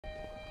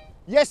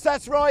Yes,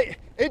 that's right.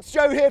 It's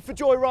Joe here for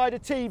Joyrider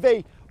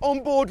TV.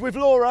 On board with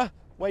Laura.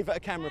 Wave at a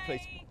camera,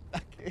 please.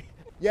 Okay.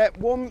 Yeah,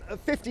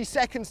 50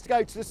 seconds to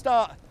go to the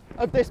start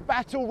of this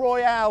battle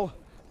royale.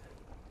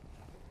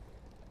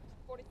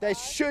 45. There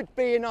should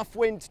be enough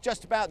wind to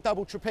just about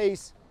double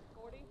trapeze.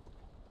 40.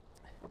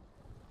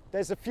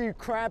 There's a few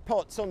crab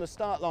pots on the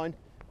start line,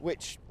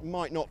 which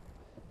might not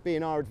be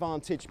in our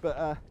advantage,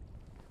 but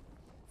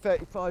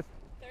 35.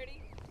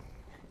 30.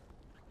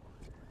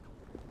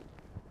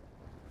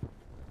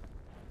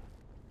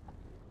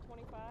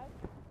 25.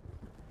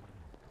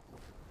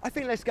 I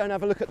think let's go and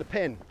have a look at the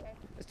pin. Okay.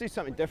 Let's do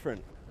something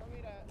different. Want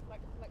me to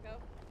let go?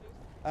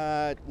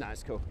 Loose? No,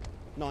 it's cool.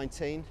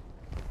 19.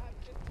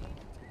 15. 10.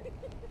 8, 7,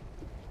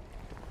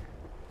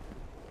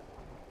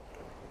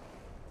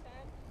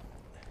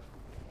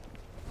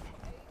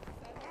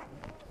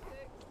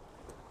 6,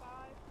 5,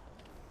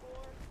 4,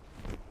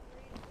 3,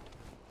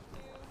 2,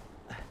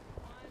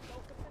 1.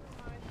 Don't put them in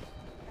mind.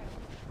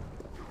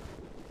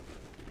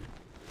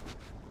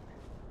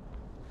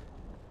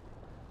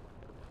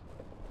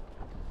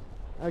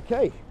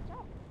 Okay.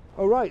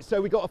 All right, so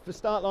we got off the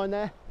start line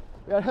there.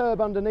 We had Herb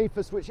underneath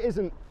us, which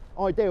isn't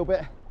ideal,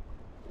 but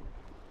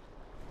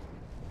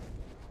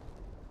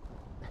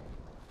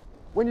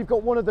when you've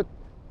got one of the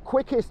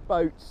quickest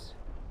boats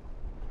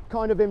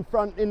kind of in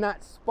front in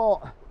that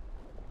spot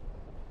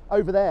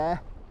over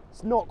there,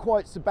 it's not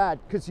quite so bad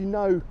because you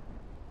know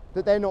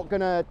that they're not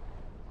going to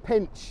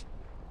pinch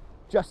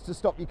just to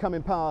stop you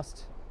coming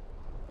past.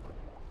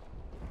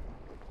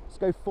 Let's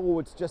go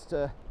forwards just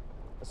a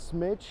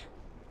smidge.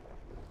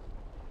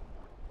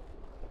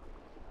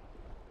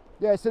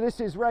 Yeah, so this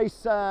is race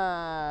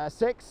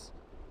 6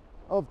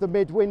 of the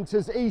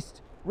Midwinter's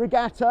East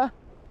Regatta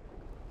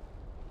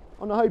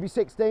on the Hobie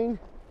 16.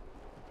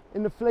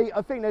 In the fleet,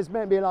 I think there's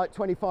meant to be like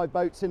 25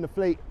 boats in the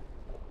fleet,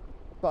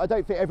 but I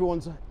don't think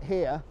everyone's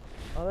here,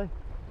 are they?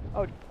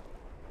 Oh,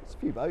 it's a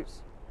few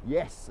boats.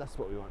 Yes, that's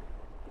what we want.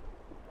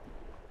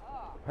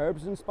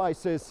 Herbs and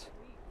spices.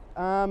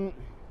 We're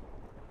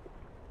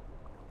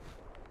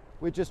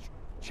just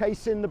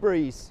chasing the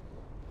breeze,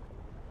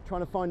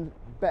 trying to find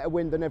better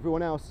wind than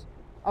everyone else.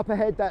 Up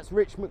ahead, that's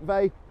Rich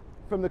McVeigh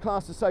from the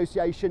Class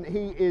Association.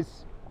 He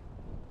is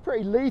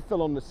pretty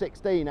lethal on the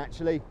 16,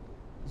 actually.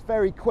 He's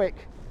very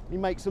quick. He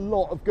makes a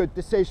lot of good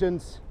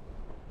decisions.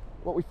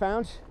 What we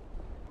found?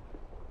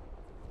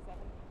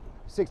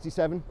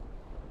 67.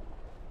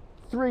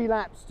 3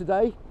 laps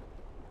today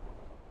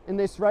in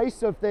this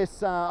race of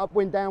this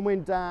upwind,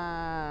 downwind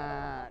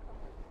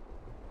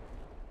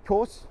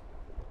course.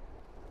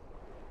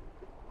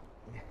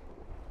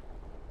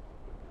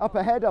 Up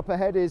ahead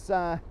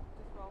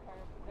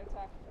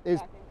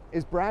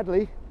is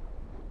Bradley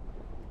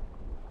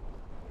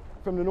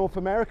from the North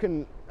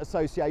American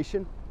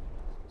Association.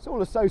 It's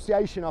all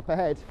association up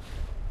ahead.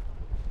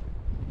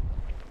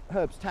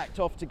 Herb's tacked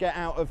off to get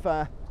out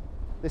of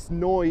this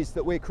noise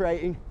that we're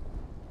creating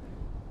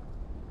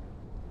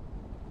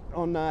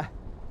on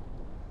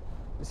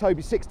this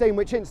Hobie 16,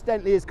 which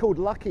incidentally is called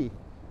Lucky,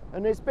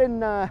 and it's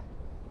been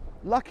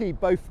lucky,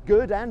 both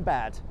good and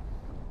bad.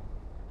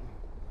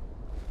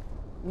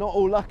 Not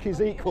all luck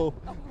is equal.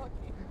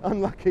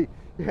 Unlucky,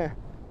 yeah,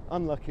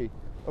 unlucky.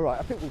 All right,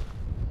 I think we'll...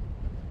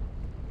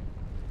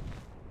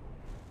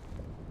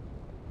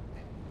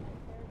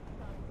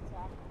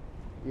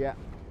 Yeah.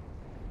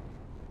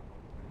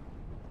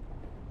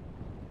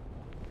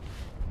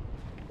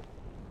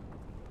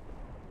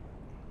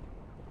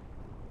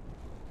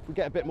 If we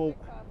get a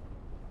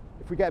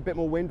bit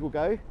more wind, we'll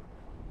go.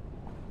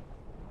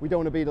 We don't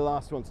want to be the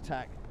last one to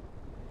tack.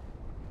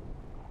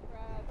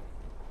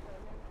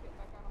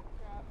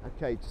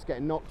 Okay, just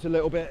getting knocked a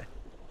little bit.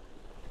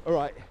 All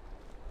right,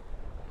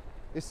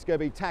 this is going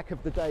to be tack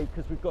of the day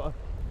because we've got to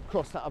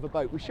cross that other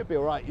boat. We should be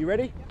all right. You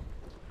ready? Yep.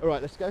 All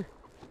right, let's go.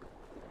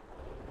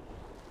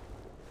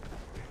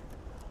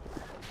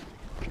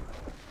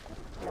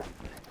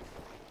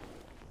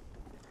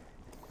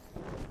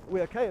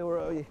 We okay, or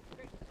are you?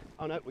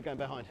 Oh no, we're going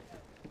behind.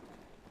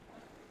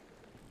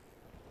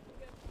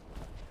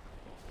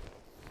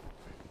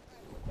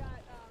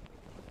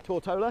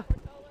 Tortola.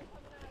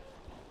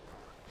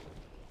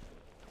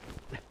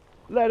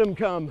 Let them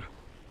come.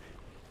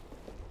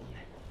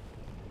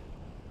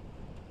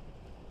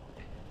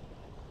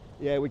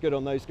 Yeah, we're good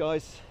on those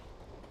guys.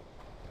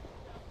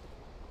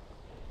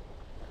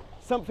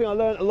 Something I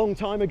learned a long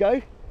time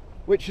ago,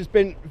 which has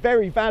been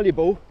very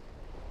valuable,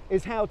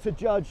 is how to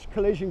judge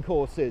collision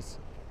courses,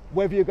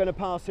 whether you're going to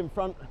pass in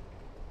front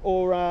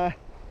or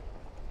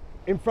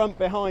in front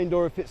behind,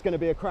 or if it's going to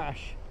be a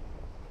crash.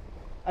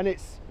 And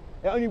it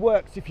only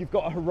works if you've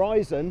got a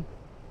horizon.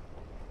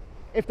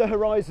 If the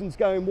horizon's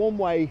going one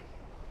way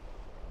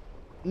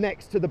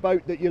next to the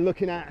boat that you're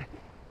looking at,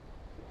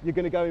 you're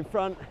going to go in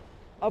front,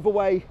 other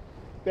way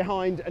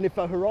behind, and if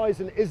the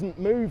horizon isn't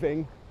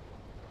moving,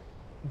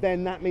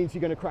 then that means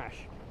you're going to crash.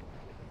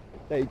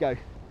 There you go.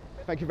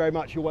 Thank you very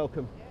much, you're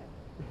welcome.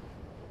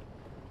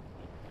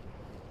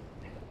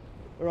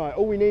 All right,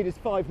 all we need is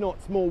 5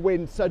 knots more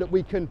wind so that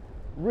we can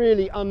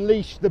really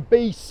unleash the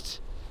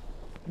beast,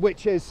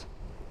 which is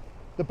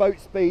the boat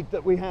speed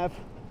that we have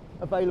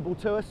available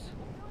to us.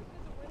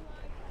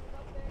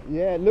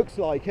 Yeah, it looks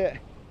like it.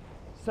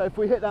 So if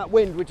we hit that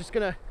wind, we're just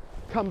going to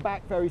come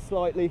back very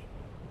slightly.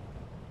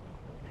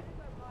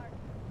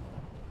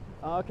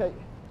 Okay.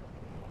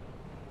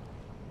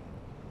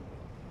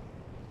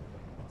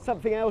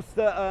 Something else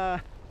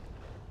that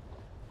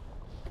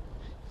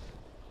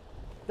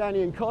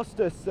Danny and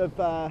Costas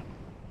have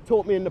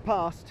taught me in the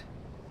past,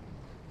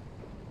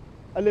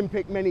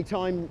 Olympic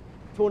many-time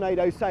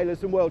tornado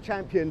sailors and world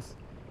champions,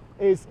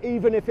 is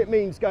even if it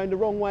means going the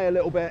wrong way a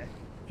little bit,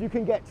 if you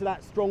can get to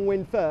that strong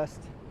wind first,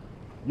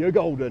 you're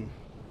golden.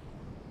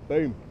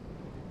 Boom.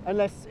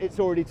 Unless it's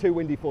already too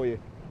windy for you,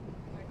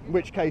 in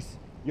which case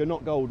you're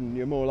not golden,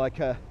 you're more like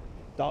a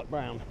dark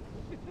brown.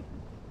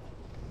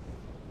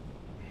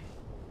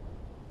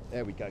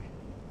 There we go.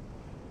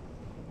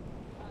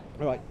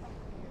 All right,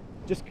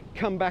 just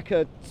come back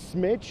a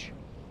smidge.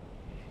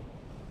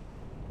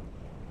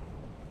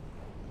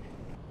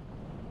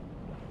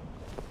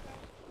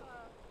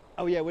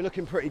 Oh yeah, we're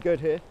looking pretty good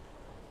here.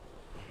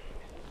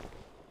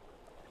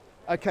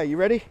 Okay, you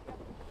ready?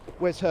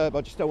 Where's Herb?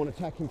 I just don't want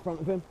to tack in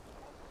front of him.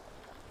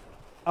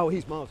 Oh,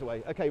 he's miles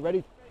away. Okay,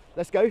 ready?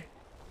 Let's go.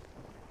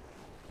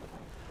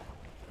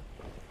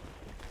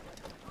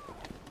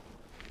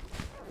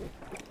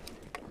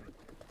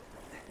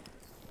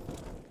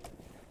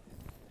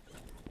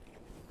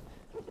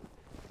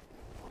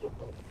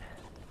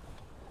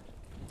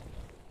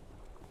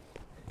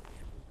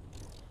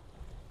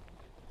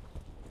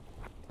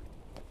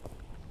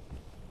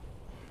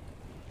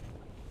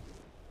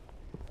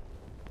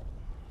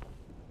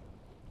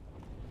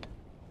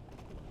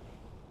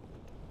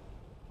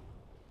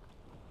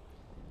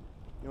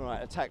 All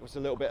right, attack was a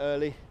little bit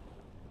early.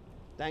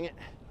 Dang it.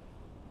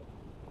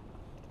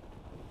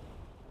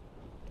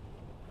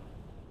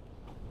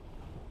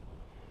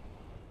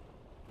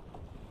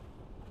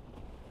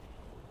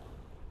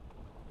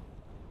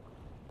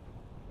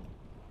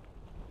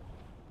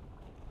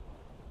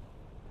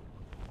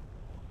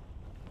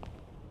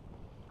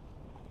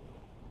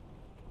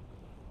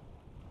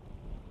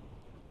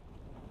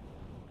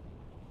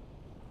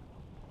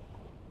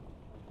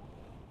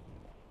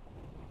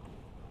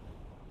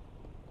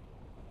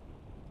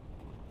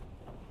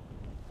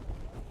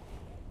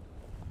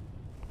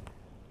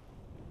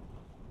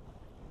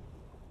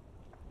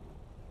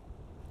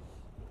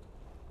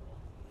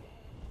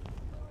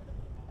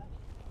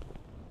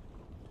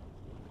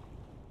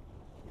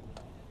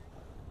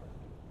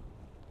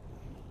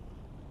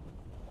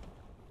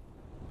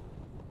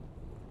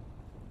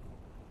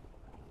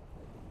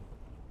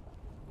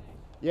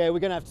 Yeah, we're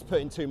gonna have to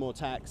put in 2 more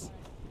tacks.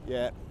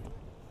 Yeah.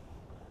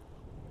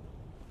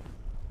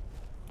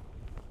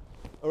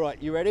 All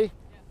right, you ready? Yeah.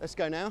 Let's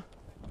go now.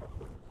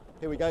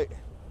 Here we go.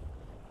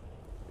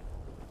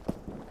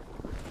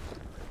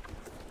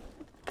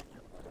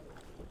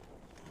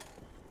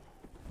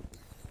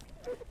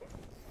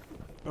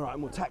 All right,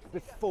 and we'll tack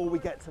before we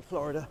get to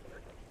Florida.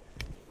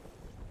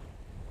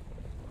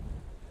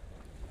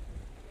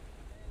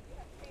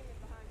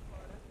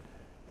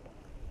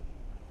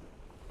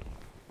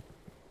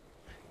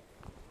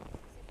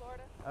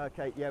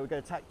 Okay, yeah, we're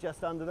going to tack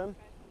just under them. Okay.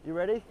 You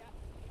ready?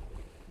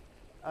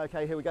 Yeah.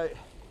 Okay, here we go.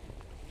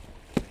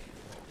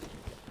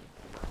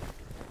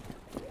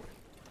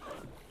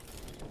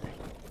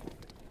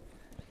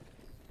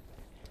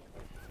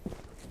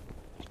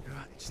 All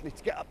right, just need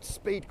to get up to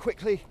speed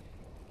quickly.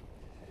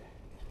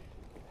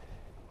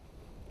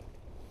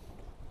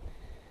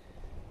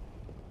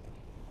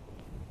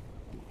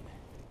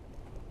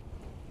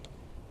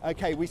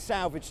 Okay, we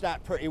salvaged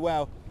that pretty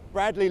well.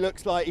 Bradley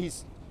looks like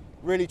he's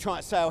really trying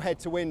to sail head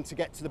to wind to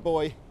get to the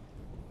buoy.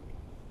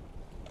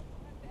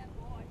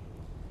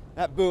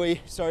 That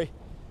buoy, sorry.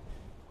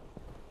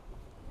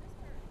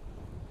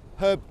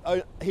 Herb,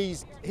 oh,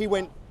 he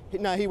went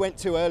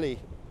too early.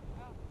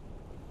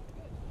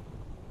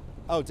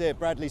 Oh dear,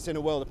 Bradley's in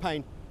a world of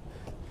pain.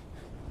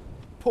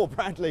 Poor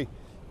Bradley.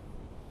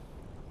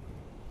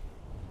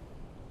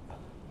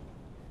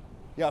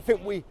 Yeah, I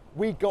think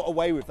we got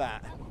away with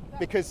that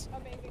because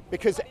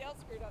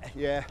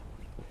yeah.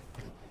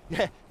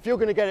 Yeah, if you're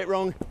going to get it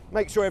wrong,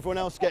 make sure everyone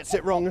else gets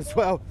it wrong as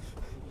well.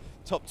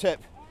 Top tip.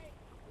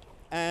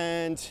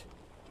 And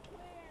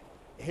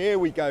here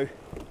we go.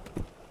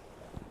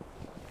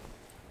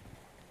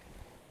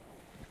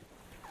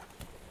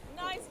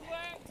 Nice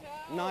work,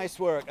 Joe. Nice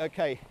work,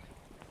 okay.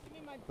 Give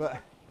me my But,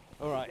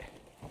 all right.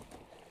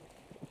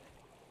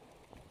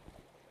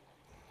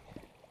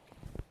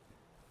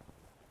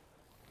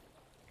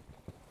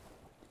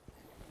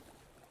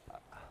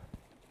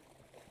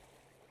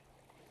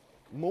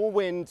 More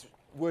wind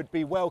would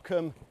be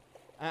welcome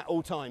at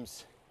all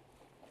times.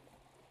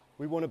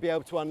 We want to be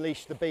able to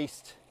unleash the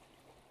beast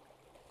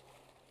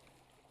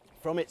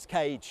from its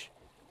cage.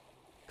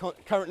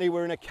 Currently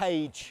we're in a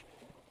cage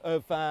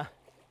of the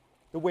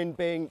wind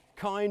being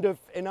kind of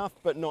enough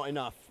but not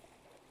enough.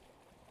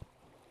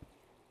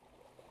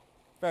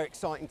 Very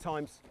exciting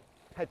times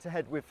head to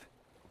head with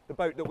the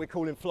boat that we're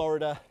calling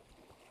Florida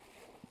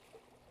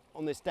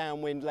on this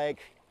downwind leg.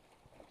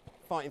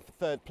 fighting for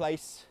third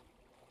place.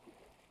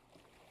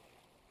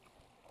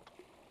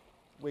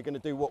 We're going to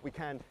do what we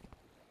can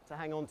to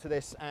hang on to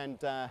this and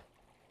I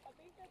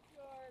think that's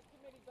your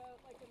committee boat,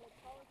 like in the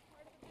tallest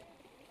part of the bay.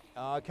 Did you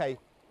see okay.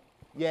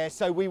 Yeah,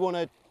 so we want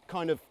to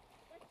kind of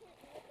that? That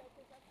can't be it though,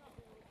 'cause that's not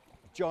really.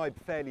 jibe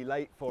fairly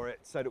late for it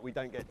so that we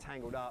don't get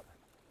tangled up.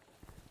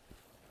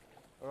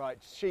 All right,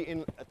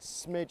 sheeting a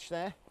smidge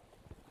there.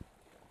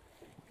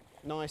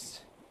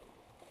 Nice.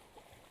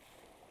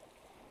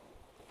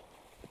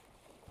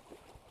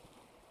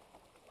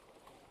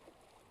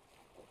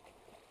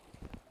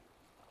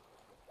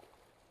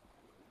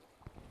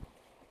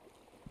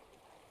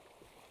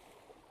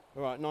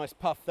 All right, nice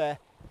puff there.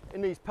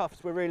 In these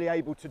puffs, we're really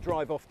able to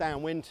drive off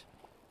downwind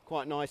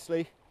quite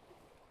nicely.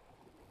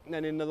 And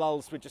then in the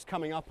lulls, we're just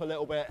coming up a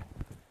little bit.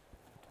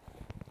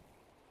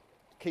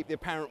 Keep the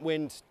apparent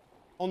wind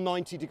on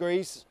 90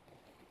 degrees.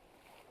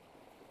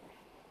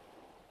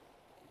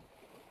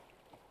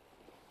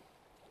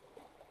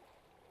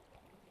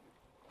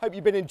 Hope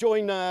you've been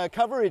enjoying the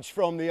coverage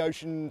from the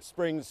Ocean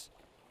Springs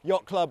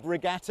Yacht Club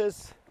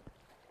regattas.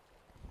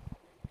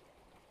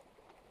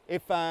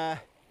 If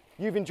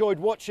you've enjoyed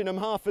watching them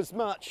half as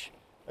much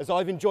as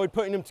I've enjoyed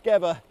putting them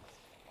together,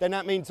 then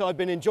that means I've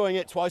been enjoying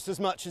it twice as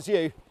much as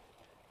you.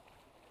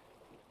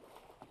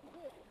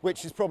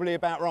 Which is probably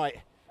about right,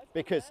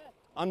 because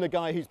I'm the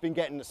guy who's been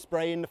getting the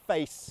spray in the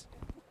face.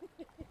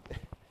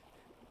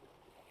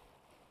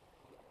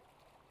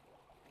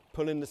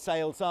 Pulling the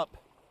sails up,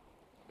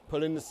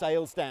 pulling the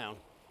sails down.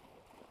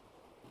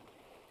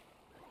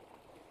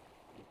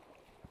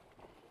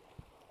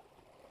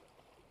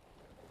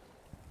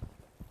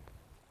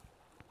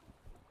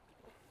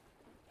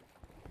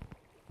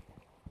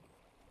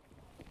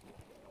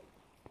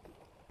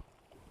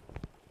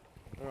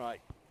 All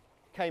right,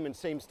 Cayman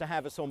seems to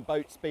have us on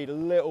boat speed a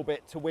little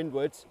bit to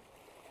windwards.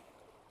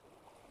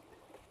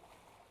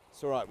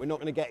 It's all right, we're not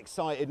going to get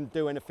excited and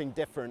do anything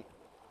different.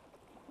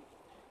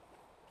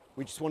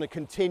 We just want to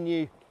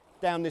continue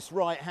down this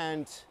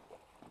right-hand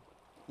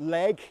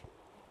leg,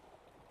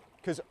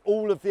 because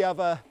all of the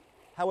other,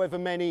 however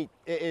many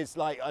it is,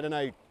 like, I don't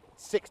know,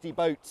 60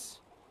 boats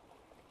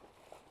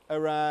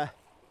are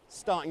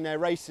starting their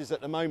races at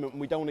the moment, and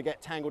we don't want to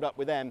get tangled up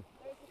with them.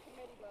 There's the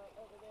committee boat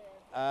over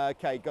there.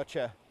 Okay,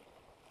 gotcha.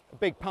 A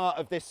big part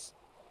of this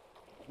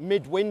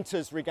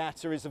midwinter's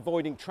regatta is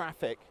avoiding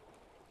traffic,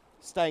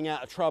 staying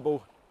out of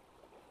trouble,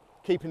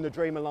 keeping the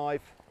dream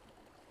alive,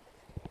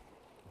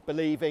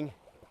 believing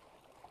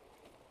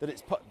that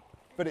it's possible.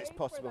 Where that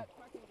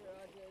parking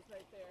garage is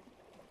right there.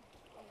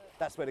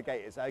 That's where the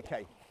gate is.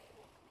 Okay.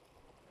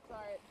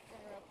 Sorry,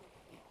 interrupted.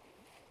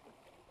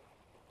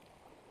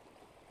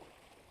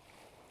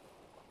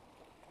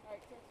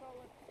 Alright, so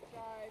let's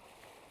drive.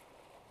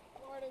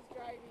 Florida's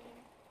driving.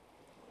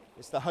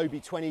 It's the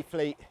Hobie 20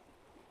 fleet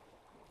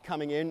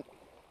coming in.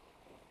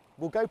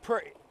 We'll go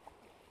pretty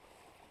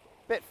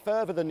bit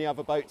further than the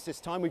other boats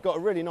this time. We've got a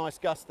really nice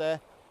gust there.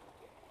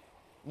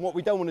 And what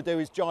we don't want to do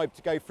is jibe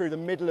to go through the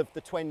middle of the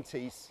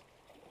 20s.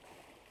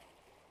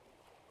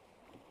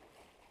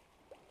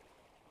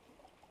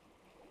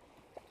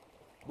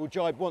 We'll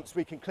jibe once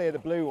we can clear the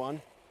blue one.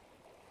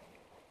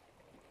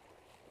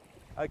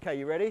 Okay,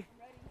 you ready? Ready?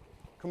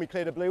 Can we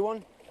clear the blue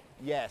one?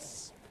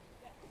 Yes.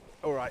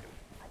 All right.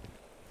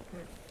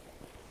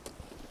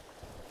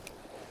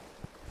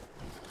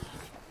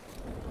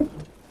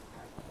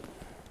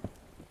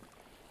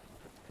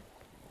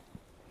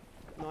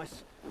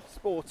 Nice,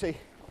 sporty.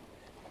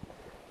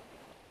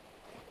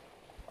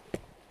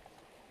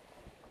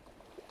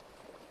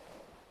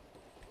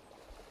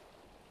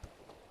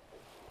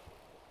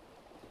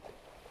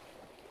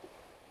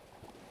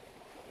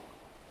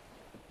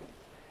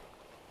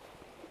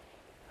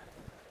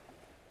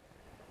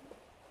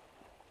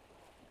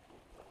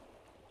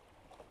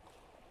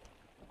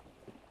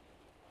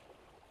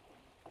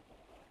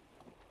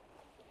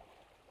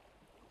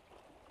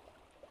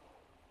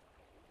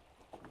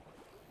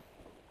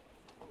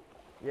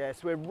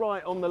 Yes, we're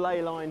right on the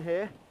ley line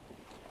here.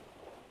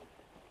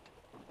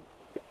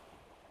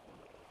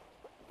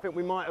 I think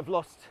we might have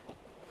lost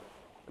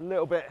a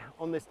little bit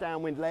on this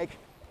downwind leg,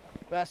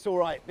 but that's all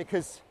right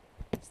because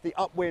it's the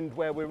upwind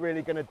where we're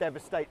really going to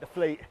devastate the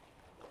fleet.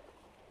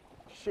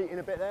 Sheeting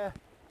a bit there,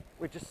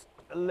 we're just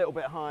a little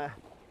bit higher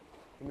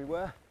than we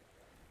were.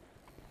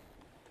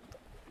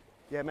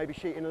 Yeah, maybe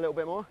sheeting a little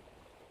bit more.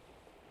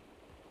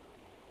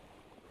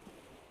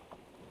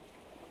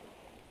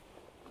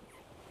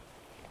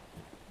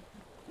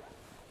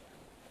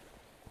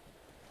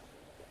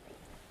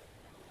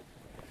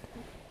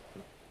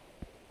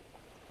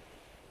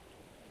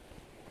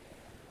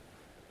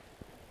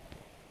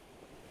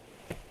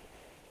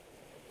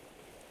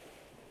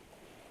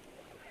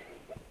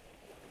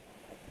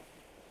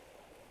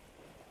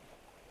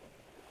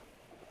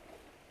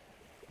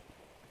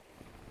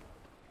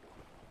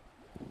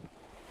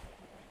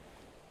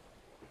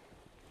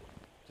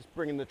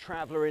 Bringing the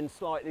traveller in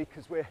slightly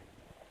because we're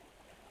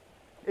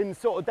in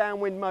sort of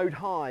downwind mode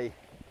high,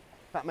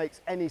 if that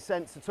makes any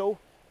sense at all,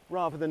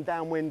 rather than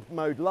downwind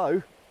mode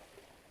low.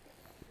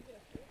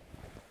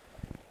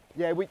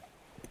 Yeah, we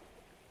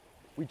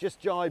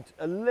just jibed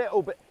a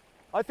little bit.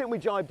 I think we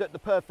jibed at the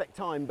perfect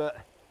time, but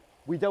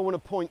we don't want to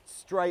point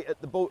straight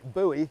at the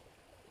buoy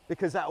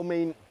because that'll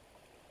mean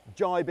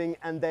jibing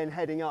and then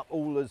heading up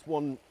all as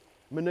one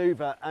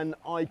maneuver. And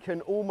I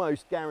can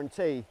almost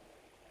guarantee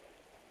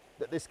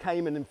that this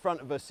caiman in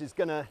front of us is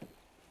going to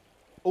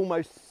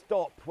almost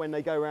stop when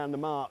they go around the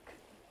mark.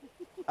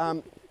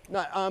 No,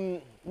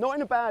 not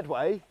in a bad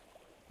way.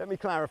 Let me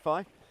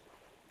clarify.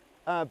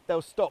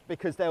 They'll stop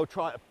because they'll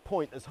try to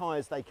point as high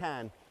as they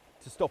can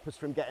to stop us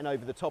from getting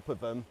over the top of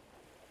them.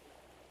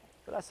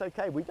 But that's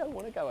okay, we don't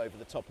want to go over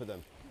the top of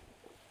them.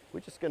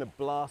 We're just going to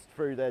blast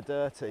through their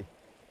dirty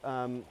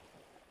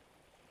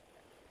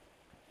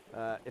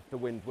if the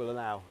wind will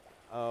allow.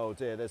 Oh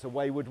dear, there's a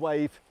wayward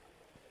wave.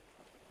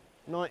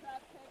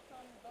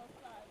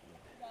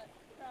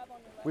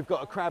 We've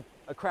got a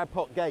crab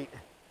pot gate.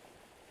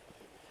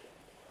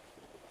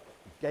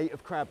 Gate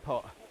of crab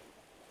pot.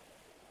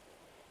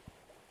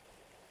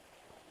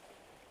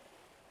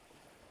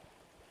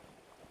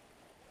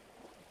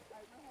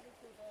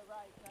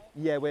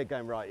 Yeah, we're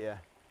going right, yeah.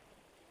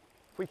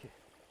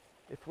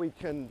 If we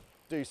can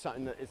do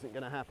something that isn't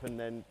going to happen,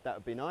 then that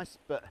would be nice,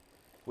 but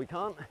we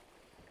can't.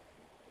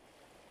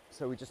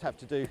 So we just have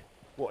to do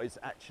what is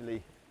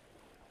actually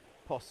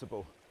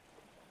possible.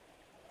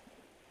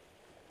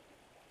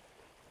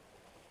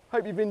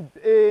 Hope you've been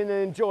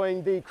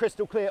enjoying the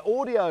crystal clear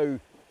audio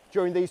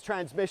during these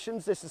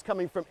transmissions. This is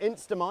coming from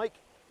Instamic.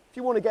 If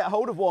you want to get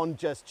hold of one,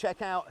 just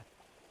check out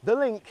the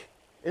link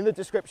in the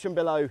description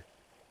below.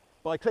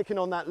 By clicking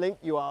on that link,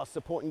 you are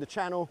supporting the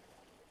channel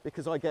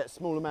because I get a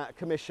small amount of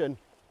commission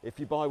if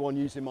you buy one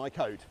using my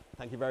code.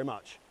 Thank you very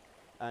much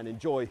and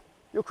enjoy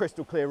your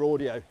crystal clear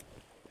audio.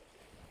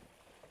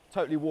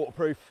 Totally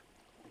waterproof,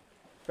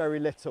 very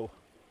little.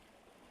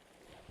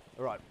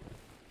 All right,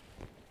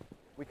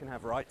 we can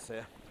have rights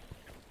here.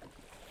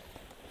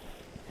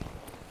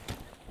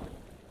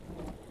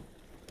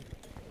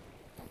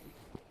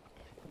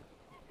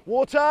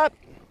 Water!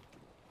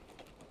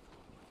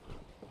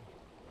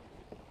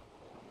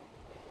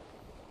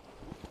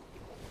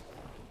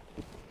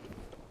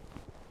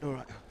 All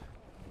right.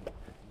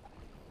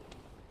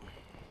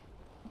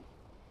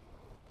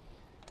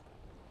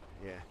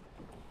 Yeah.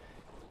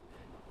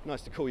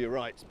 Nice to call you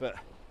rights, but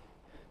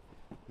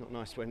not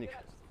nice when you... Just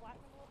flatten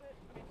them a little bit.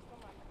 I mean, just on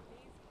my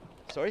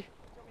knees. Sorry? Do you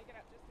want me to get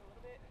out just a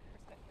little bit?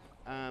 Or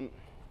sit down?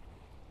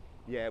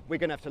 Yeah, we're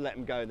going to have to let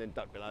them go and then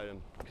duck below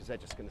them because they're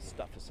just going to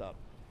stuff us up.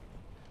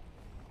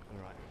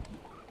 All right.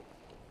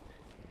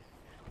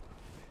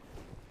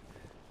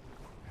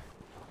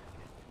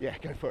 Yeah,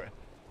 go for it.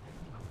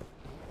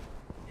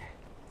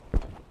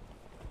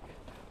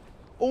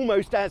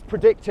 Almost as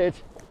predicted.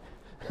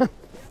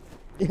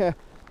 Yeah.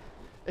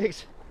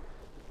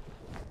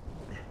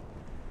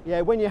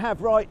 Yeah, when you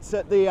have rights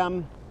at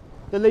the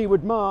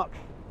leeward mark,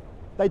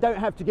 they don't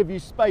have to give you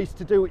space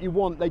to do what you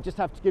want. They just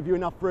have to give you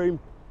enough room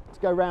to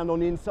go around on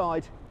the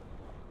inside,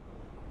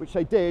 which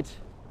they did.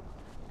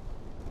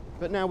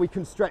 But now we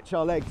can stretch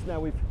our legs.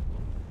 Now we've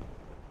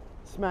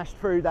smashed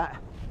through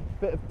that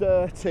bit of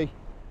dirty.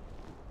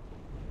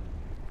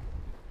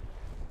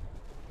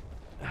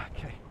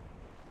 Okay.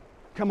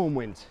 Come on,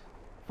 wind.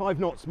 5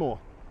 knots more.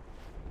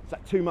 Is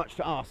that too much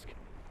to ask?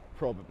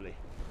 Probably.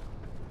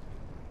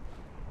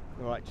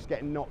 All right, just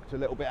getting knocked a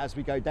little bit as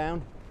we go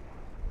down.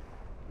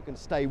 We can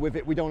stay with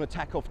it. We don't want to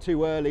tack off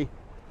too early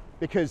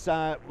because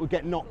we'll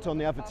get knocked on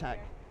the other tack.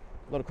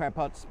 A lot of crab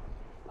pots.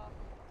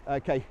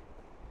 Okay.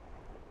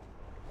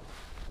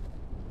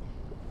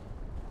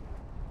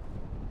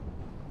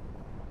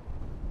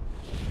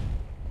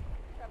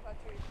 Crab pot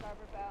to your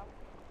starboard bow.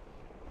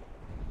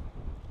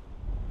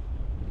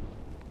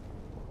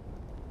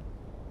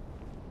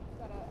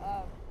 Got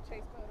a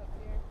chase boat up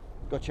here.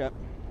 Gotcha.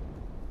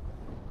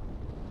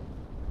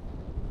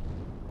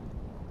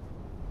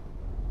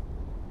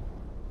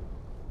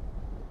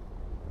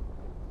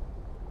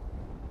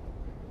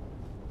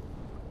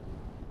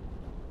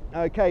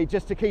 Okay,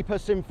 just to keep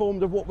us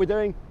informed of what we're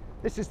doing,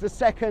 this is the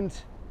second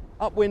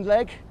upwind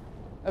leg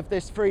of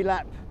this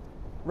 3-lap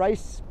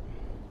race.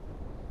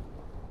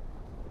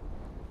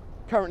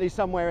 Currently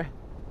somewhere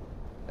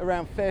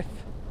around 5th.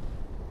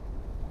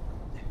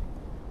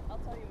 I'll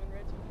tell you when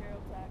Rich and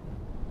Carol tack.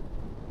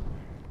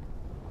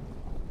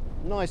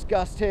 Nice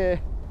gust here.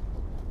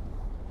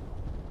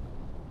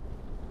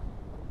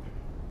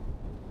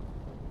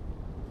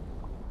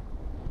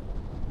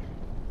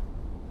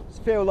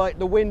 Feel like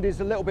the wind is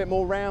a little bit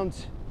more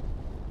round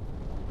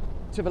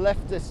to the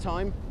left this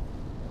time.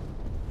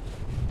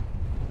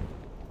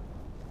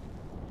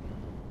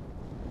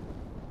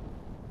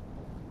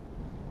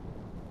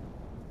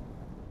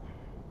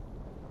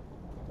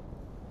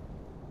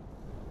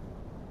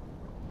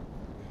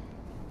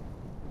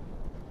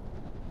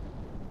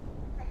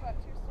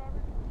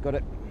 Got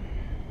it.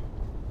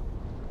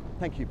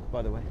 Thank you,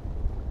 by the way.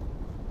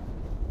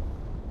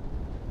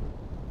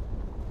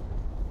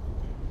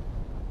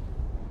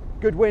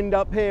 Good wind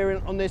up here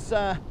on this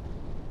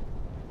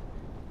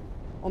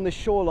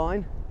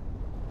shoreline,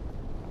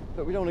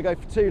 but we don't want to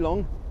go for too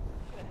long.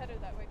 Should have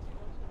headed that way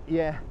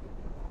Yeah.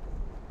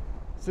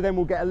 So then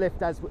we'll get a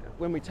lift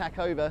when we tack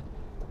over.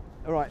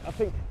 All right, I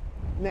think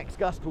next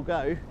gust will go.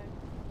 Okay.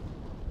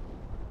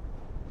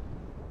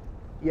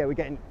 Yeah, we're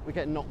getting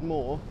knocked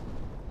more.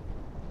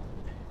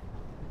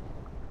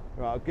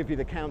 All right, I'll give you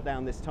the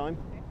countdown this time.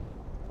 Okay.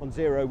 On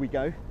 0 we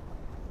go.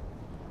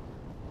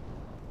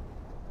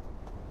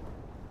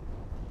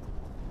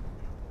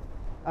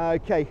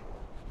 Okay.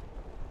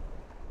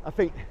 I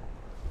think,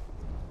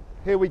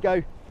 here we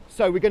go.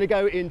 So we're going to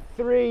go in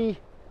 3,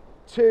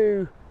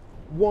 2,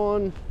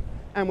 1,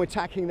 and we're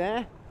tacking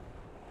there.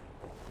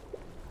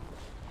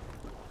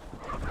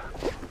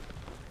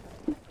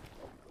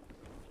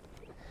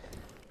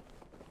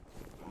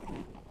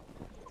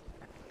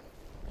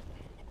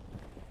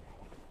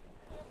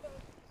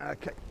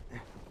 Okay.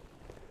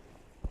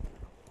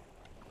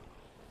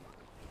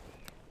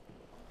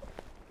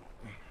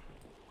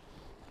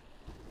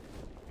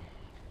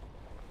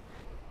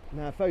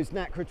 Now, if those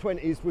Nacra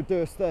 20s would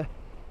do us the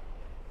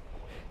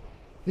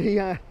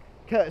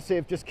courtesy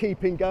of just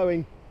keeping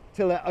going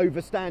till they're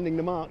overstanding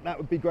the mark, that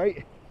would be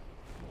great.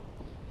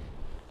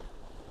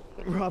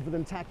 Rather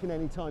than tacking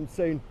anytime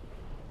soon,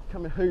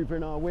 coming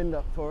hoovering our wind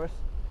up for us.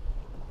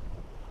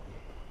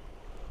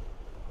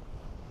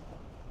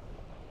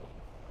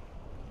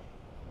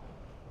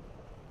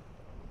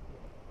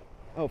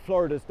 Oh,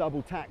 Florida's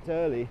double tacked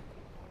early.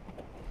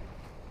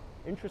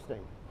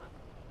 Interesting.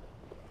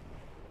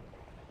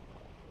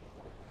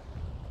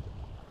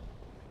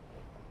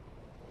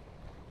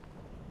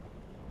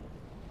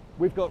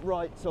 We've got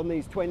rights on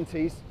these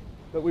 20s,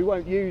 but we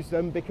won't use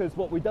them because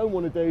what we don't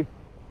want to do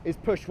is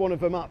push one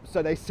of them up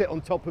so they sit on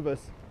top of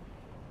us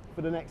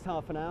for the next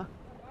half an hour.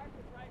 The mark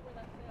is right where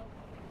that sail's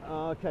coming.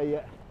 Oh, okay,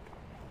 yeah.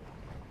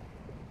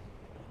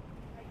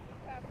 I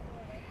keep tapping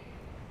on it.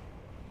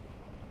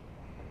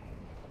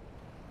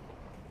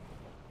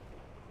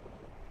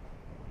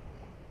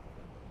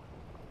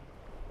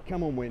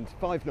 Come on, wind.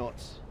 5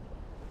 knots.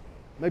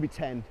 Maybe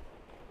 10.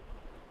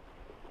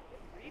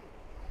 Greedy.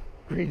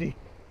 Greedy.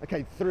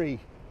 Okay, 3.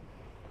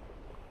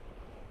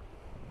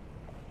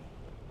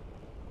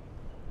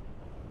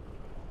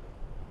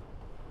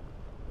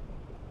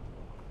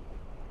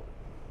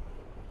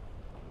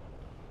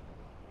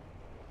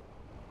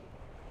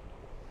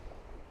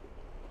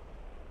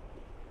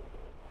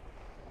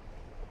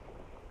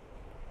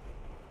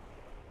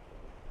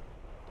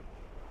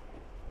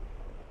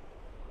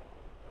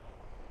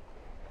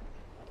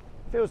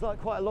 Feels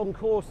like quite a long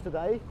course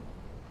today,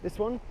 this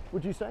one,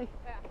 would you say?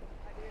 Yeah,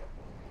 I do.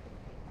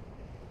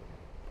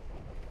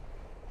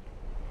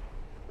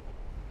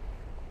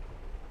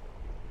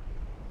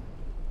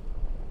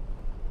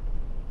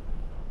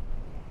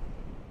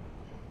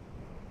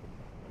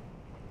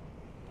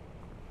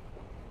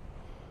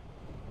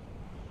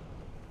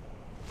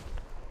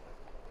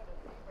 Got a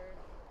seabird.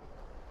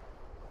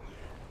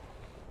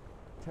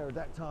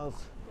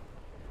 Pterodactyls.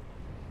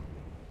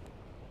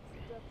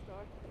 Death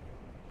Star.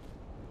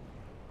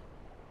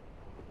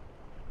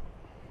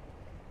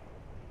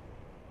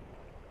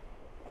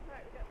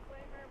 Alright, we got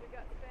Flamer, we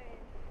got Spain.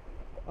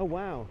 Oh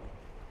wow.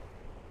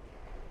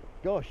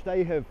 Gosh,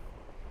 they have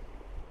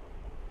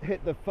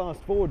hit the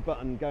fast forward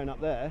button going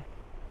up there,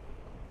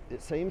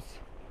 it seems.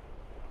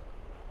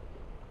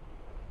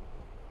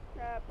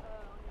 Crab on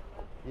your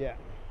left. Yeah.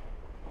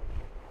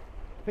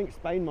 I think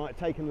Spain might have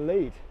taken the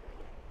lead.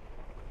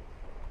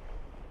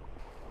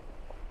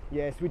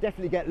 Yes, we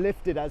definitely get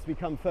lifted as we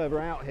come further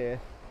out here.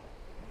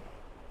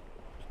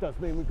 Which does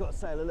mean we've got to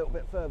sail a little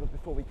bit further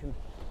before we can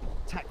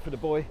tack for the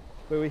buoy.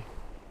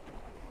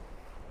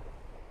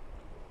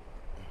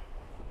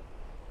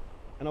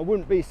 And I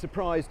wouldn't be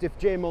surprised if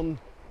Jim on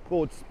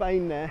board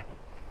Spain there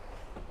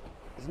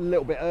is a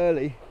little bit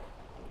early.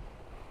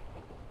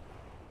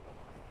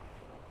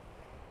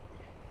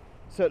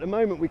 So at the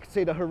moment we can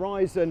see the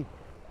horizon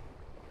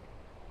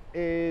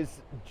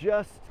is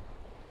just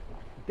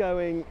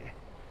going,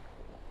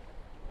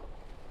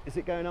 is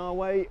it going our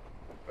way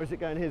or is it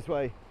going his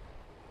way?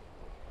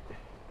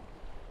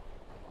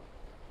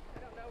 I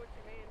don't know what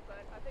you mean, but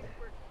I think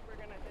we're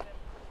gonna hit him.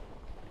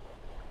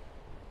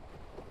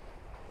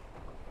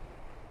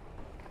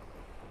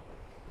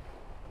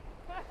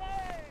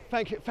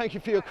 Hey! Thank you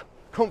for your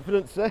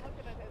confidence there. Looking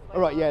at his All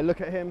right, leg yeah, line.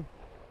 look at him.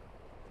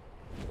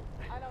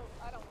 I don't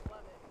love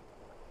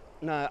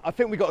it. No, I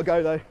think we got to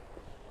go though.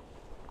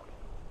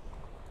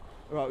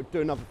 All right, we'll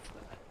do another.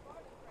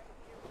 Florida's right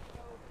here. Let's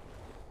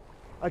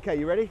go. Okay,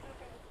 you ready? Okay,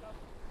 let's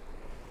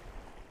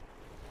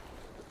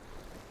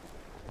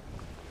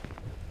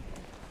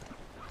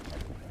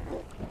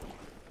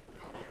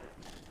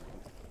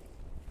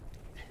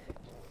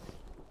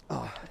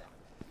go.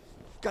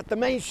 Got the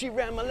main sheet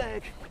round my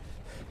leg.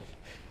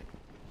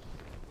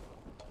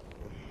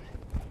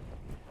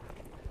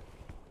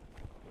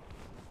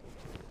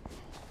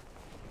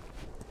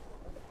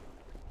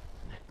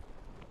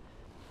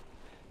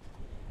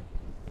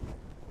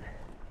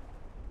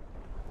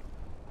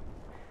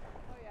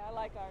 Oh yeah, I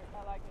like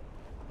it.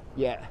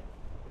 Yeah.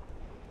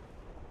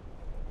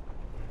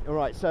 All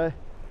right, so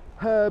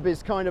Herb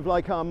is kind of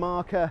like our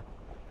marker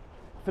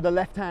for the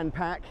left-hand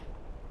pack.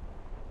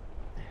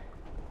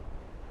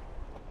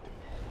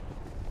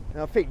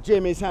 Now, I think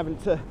Jim is having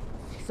to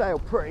sail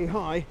pretty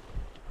high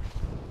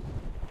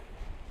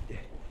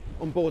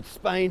on board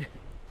Spain.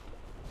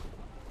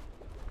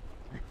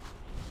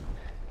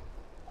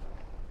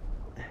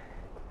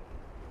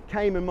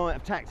 Cayman might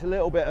have tacked a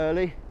little bit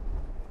early.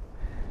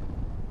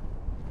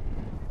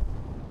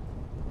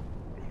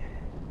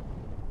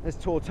 There's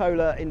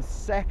Tortola in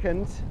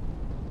second.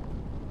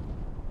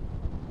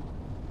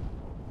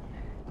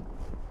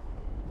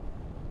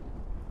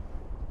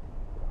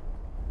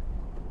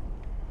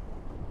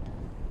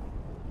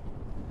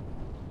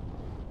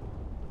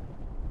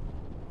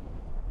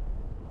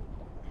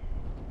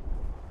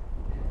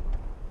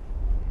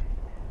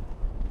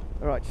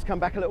 All right, just come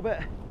back a little bit.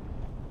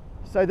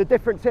 So the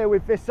difference here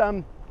with this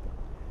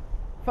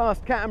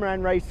fast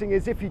catamaran racing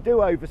is if you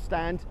do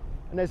overstand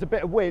and there's a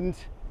bit of wind,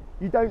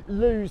 you don't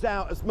lose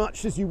out as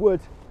much as you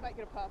would Might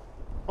get a puff.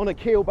 on a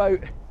keel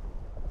boat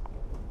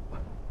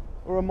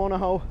or a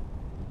monohull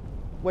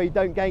where you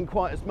don't gain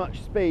quite as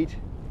much speed.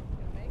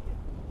 Gonna make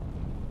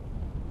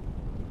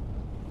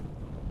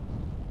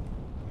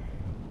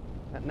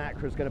it. That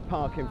Nacra's going to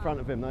park in front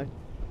of him though.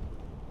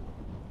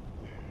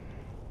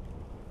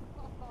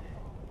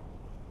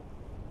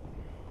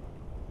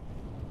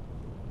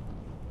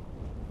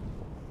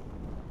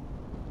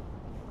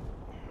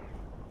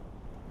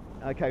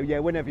 Okay, yeah,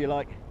 whenever you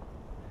like.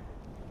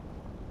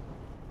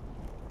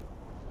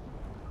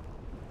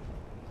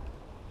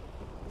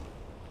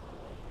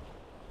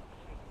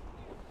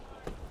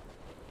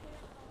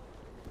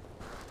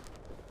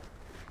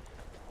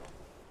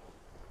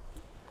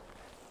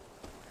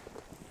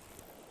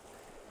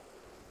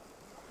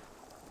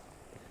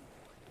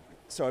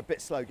 Sorry, a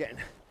bit slow getting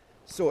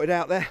sorted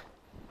out there.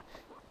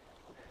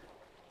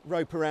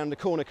 Rope around the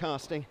corner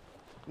casting,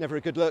 never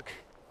a good look.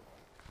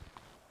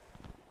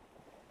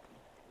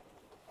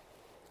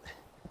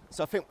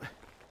 So I think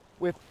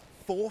we're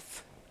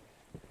fourth.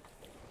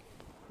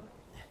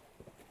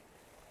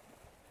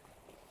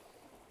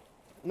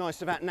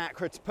 Nice of that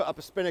Nacra to put up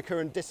a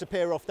spinnaker and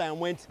disappear off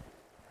downwind.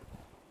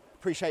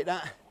 Appreciate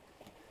that.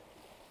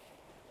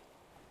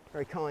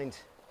 Very kind.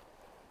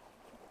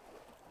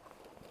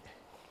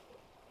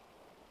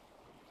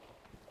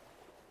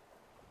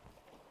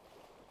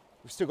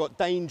 We've still got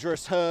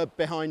dangerous Herb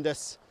behind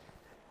us,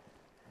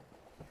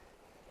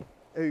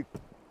 who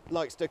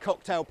likes to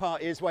cocktail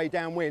party his way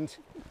downwind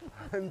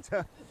and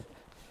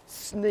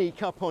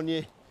sneak up on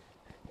you,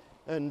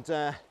 and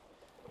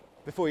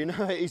before you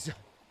know it, he's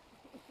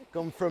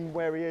gone from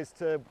where he is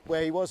to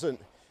where he wasn't.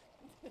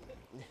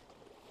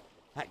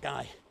 That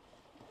guy.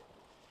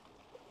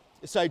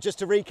 So just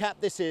to recap,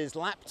 this is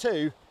lap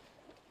 2.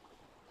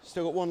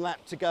 Still got 1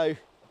 lap to go,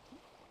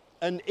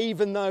 and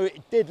even though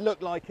it did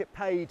look like it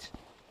paid,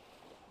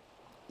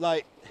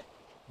 like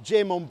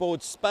Jim on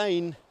board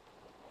Spain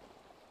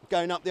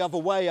going up the other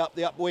way, up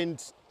the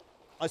upwind,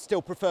 I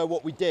still prefer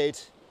what we did,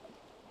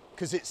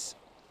 because it's,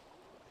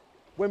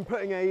 when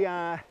putting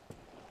a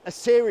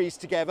series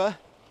together,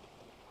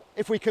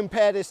 if we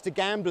compare this to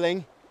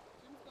gambling,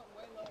 Jim's gone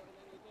way lower than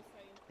you were just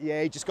saying.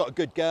 yeah, he just got a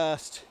good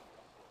girst.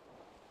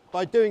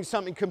 By doing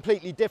something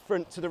completely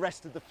different to the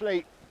rest of the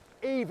fleet,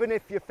 even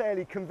if you're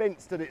fairly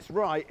convinced that it's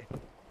right,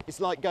 it's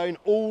like going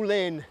all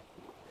in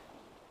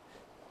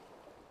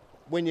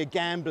when you're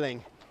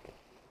gambling.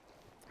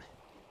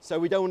 So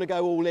we don't want to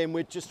go all in,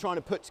 we're just trying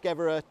to put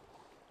together a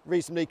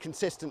reasonably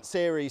consistent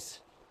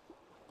series.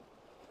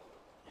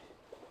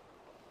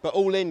 But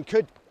all in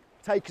could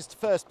take us to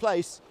first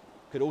place,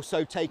 could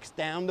also take us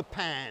down the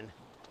pan.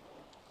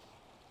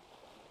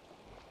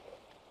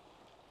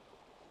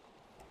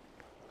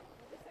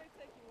 What did you say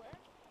take you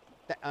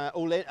where?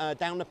 All in,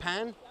 down the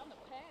pan?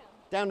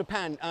 Down the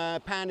pan. Down the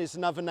pan. Pan is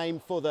another name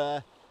for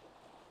the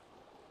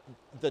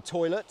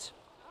toilet.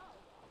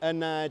 Oh.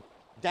 And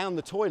down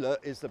the toilet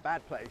is the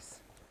bad place.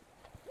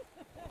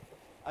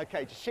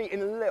 Okay, just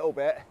sheeting a little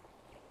bit.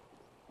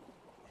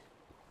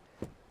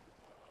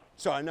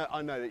 Sorry,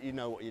 I know that you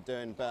know what you're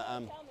doing, but Tell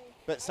me.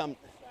 but I get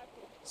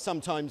distracted.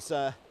 sometimes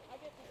I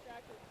get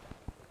distracted.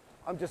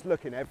 I'm just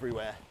looking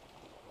everywhere.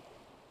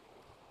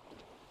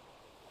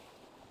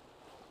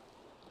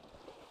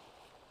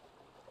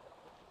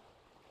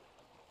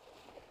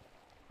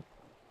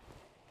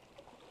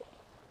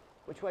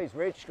 Which way's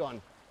Rich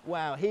gone?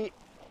 Wow,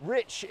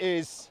 Rich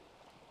is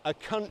a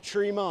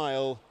country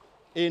mile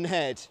in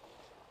head.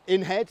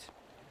 In head?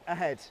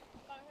 Ahead.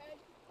 My head.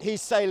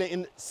 He's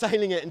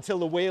sailing it until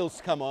the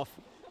wheels come off.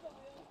 How about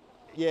wheels?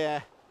 Yeah.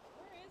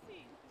 Where is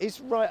he? He's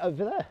right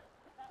over there. That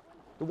one?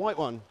 The white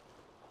one.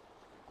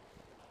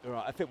 All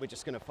right, I think we're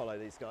just going to follow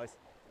these guys.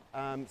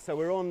 So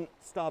we're on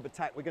starboard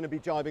tack. We're going to be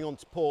jibing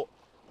onto port,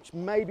 which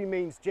maybe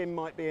means Jim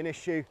might be an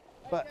issue,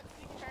 but You got the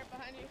sneaky Herb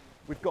behind you.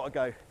 we've got to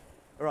go.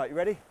 All right, you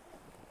ready?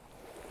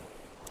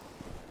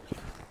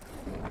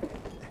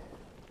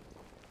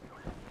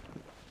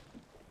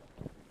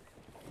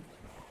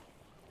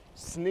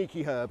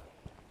 Sneaky Herb.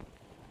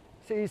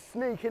 See, he's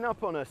sneaking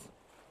up on us.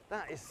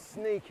 That is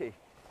sneaky.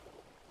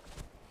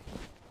 Yeah,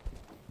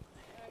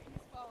 he's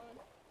following.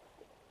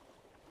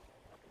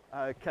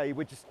 Okay,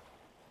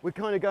 we're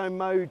kind of going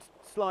mode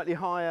slightly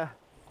higher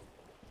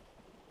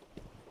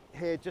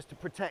here just to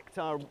protect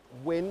our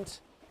wind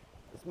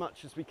as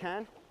much as we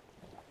can.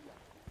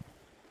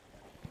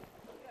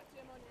 You got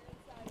Jim on your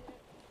inside hip.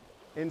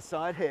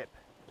 Inside hip.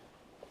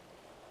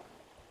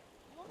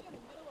 You want me in the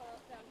middle or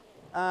up down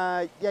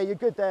here? Yeah, you're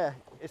good there.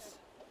 It's.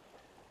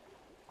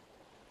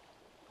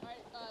 All right,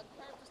 Herb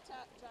just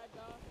dived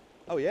off.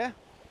 Oh yeah?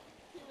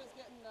 He was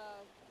getting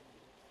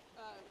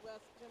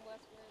Jim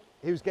Western.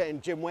 He was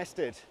getting Jim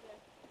Wested. Yeah,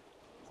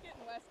 he was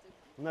getting Wested.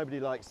 Nobody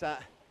likes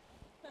that.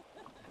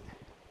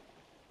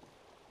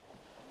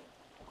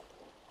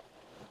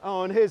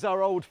 Oh, and here's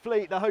our old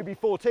fleet, the Hobie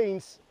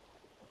 14s.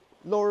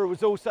 Laura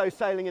was also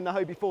sailing in the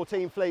Hobie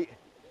 14 fleet.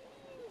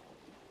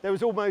 There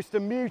was almost a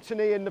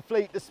mutiny in the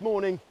fleet this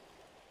morning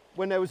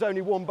when there was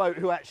only one boat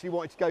who actually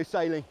wanted to go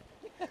sailing.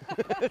 Out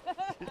of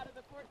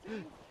the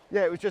 14.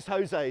 Yeah, it was just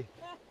Jose.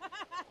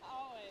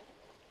 Always.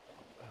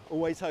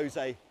 Always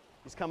Jose.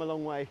 He's come a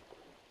long way.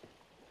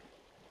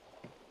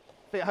 I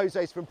think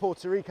Jose's from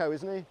Puerto Rico,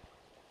 isn't he?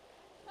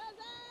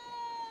 Jose!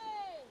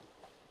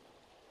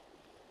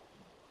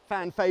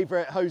 Fan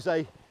favourite,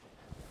 Jose.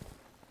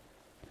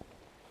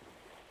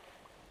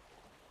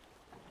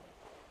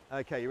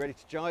 Okay, you ready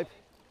to jibe?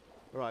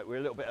 All right, we're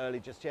a little bit early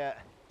just yet.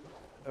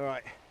 All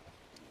right.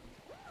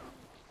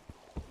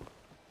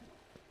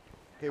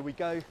 Here we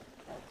go.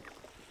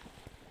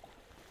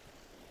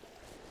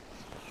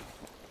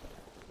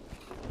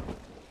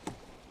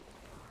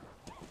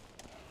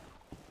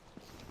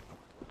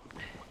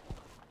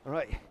 All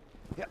right,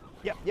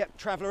 yep,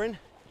 traveller in.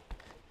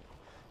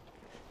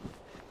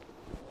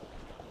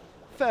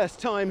 First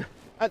time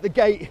at the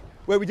gate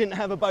where we didn't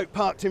have a boat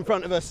parked in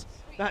front of us.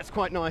 That's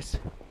quite nice.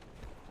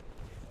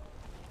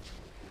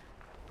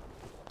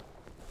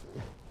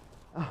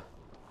 Oh.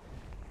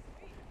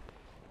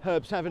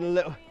 Herb's having a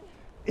little,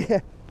 yeah,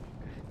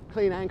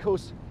 clean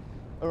ankles.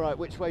 All right,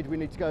 which way do we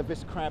need to go?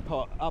 This crab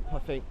pot, up I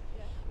think.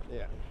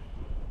 Yeah.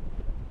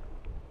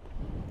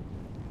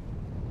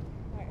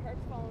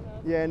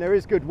 Yeah, and there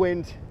is good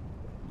wind,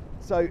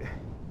 so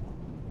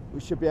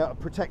we should be able to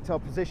protect our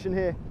position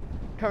here.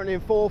 Currently in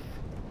fourth.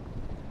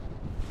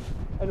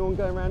 Anyone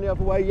going around the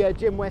other way? Yeah,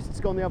 Jim West's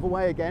gone the other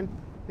way again.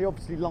 He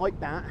obviously liked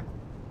that.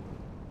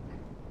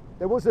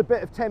 There was a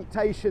bit of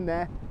temptation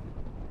there.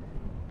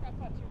 Crab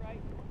pot to your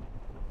right.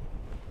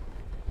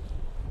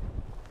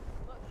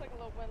 Looks like a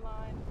little wind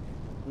line.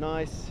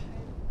 Nice.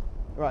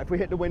 All right, if we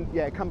hit the wind,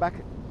 yeah, come back.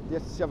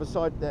 Yes, the other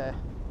side there.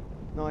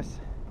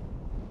 Nice.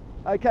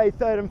 Okay,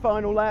 third and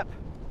final lap.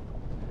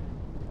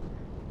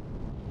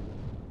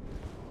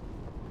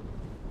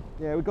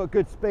 Yeah, we've got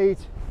good speed.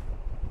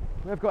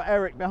 We've got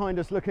Eric behind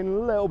us looking a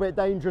little bit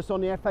dangerous on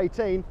the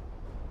F18.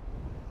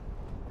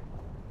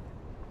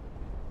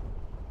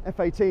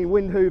 F18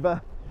 wind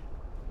hoover.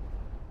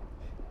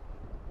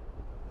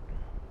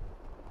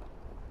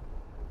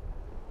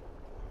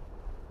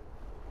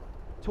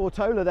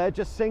 Tortola there,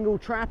 just single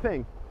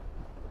trapping.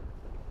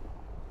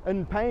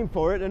 And paying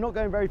for it, they're not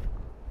going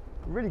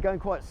really going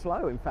quite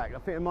slow, in fact. I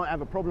think they might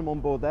have a problem on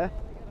board there.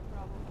 Yeah, they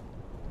got a problem.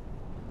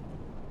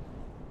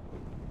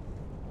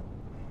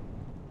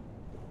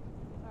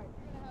 Alright,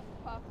 you're gonna have the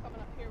puff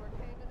coming up here where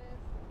Cayman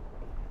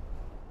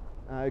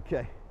is.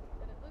 Okay,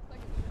 And it looks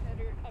like it's a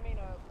header, I mean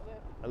a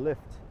lift. a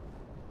lift.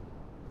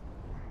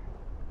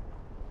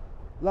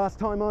 Last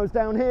time I was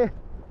down here,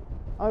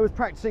 I was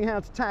practicing how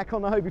to tack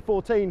on the Hobie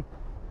 14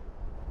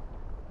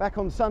 back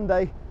on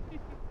Sunday.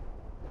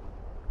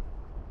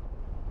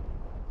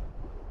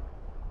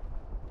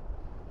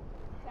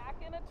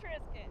 Tacking a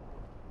Trisket.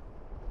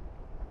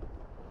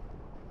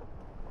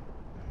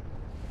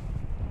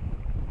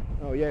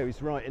 Oh yeah,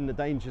 he's right in the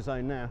danger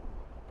zone now.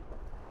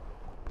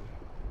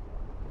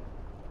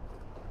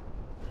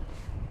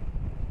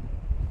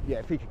 Yeah,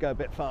 if he could go a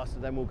bit faster,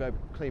 then we'll go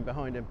clean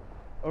behind him.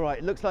 All right,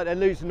 it looks like they're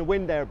losing the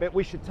wind there a bit.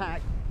 We should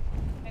tack.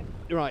 Okay.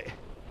 Right,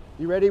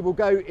 you ready? We'll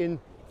go in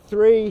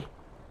 3,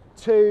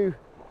 2,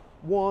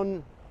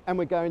 1, and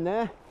we're going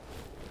there.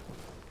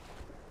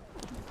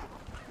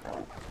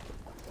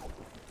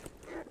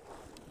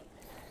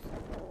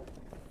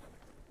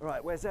 All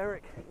right, where's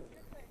Eric?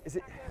 Is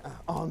it?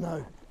 Oh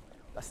no,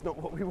 that's not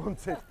what we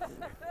wanted.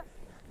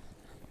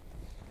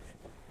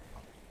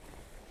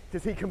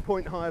 Because he can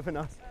point higher than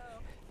us.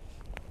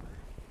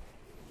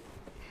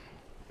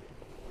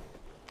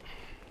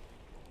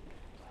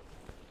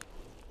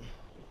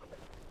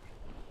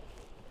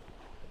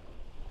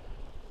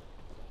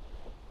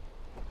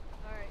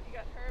 Alright, you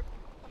got Herb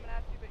coming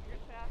at you, but you're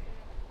tapping.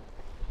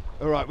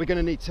 All right, we're going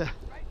to need to.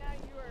 Right now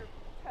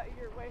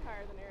you're way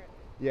higher than Eric.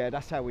 Yeah,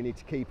 that's how we need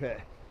to keep it.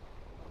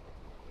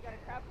 You got a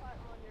crab pot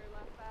on your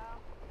left bow.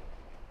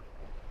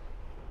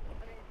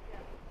 I mean, yeah.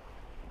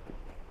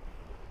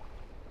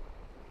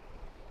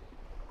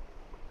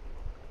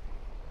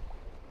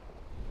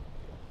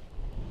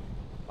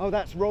 Oh,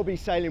 that's Robbie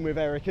sailing with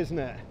Eric, isn't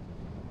it?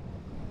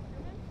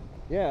 Human?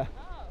 Yeah.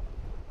 Oh.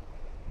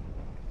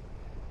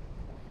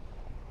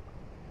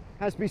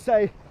 As we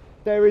say,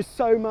 there is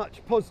so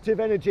much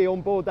positive energy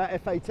on board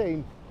that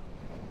F18.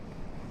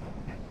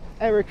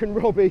 Eric and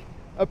Robbie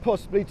are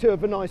possibly two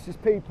of the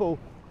nicest people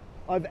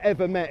I've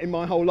ever met in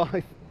my whole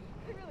life.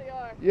 They really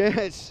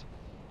Yes,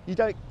 you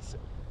don't.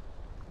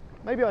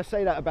 Maybe I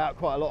say that about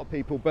quite a lot of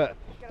people, but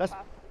that's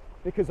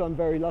because I'm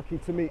very lucky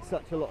to meet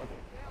such a lot of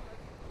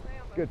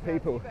good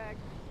people. We're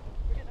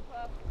getting a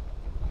pup.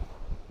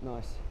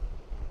 Nice.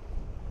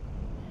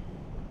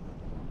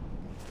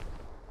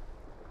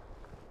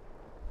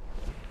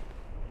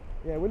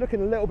 Yeah, we're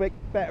looking a little bit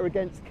better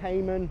against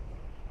Cayman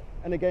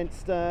and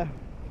against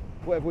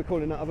whatever we're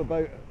calling that other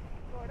boat.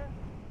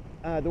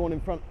 The one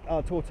in front,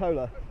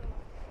 Tortola.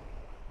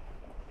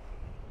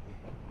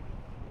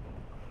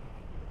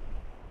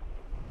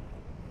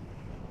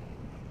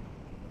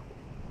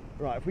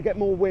 Right, if we get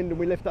more wind and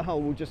we lift the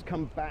hull, we'll just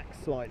come back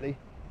slightly.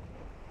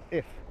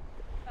 If.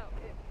 Oh,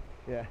 if.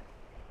 Yeah.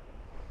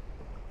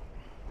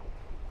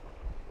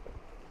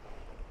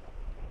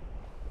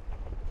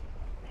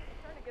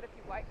 Trying to get a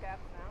few white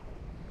caps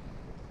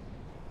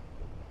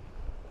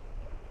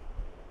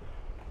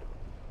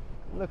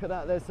now. Look at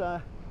that, there's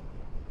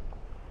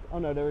oh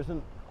no, there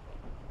isn't.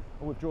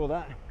 I'll withdraw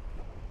that.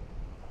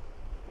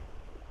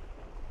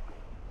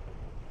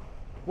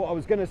 What I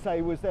was going to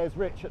say was there's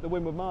Rich at the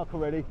windward mark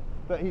already,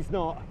 but he's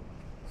not,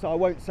 so I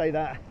won't say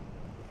that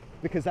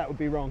because that would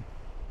be wrong.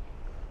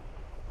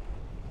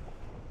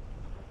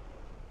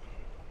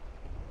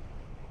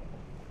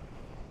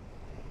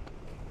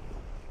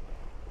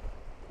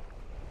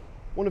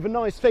 One of the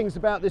nice things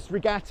about this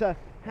regatta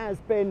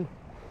has been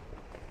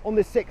on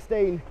this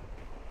 16,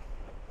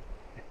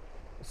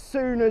 as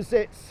soon as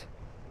it's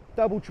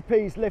double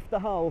trapeze lift the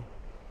hull,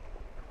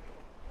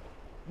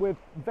 we're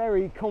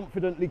very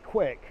confidently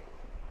quick,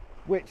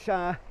 which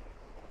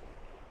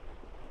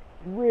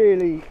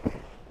really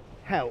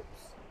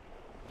helps.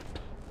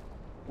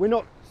 We're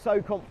not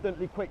so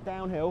confidently quick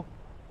downhill,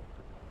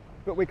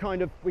 but we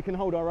can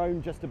hold our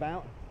own just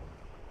about.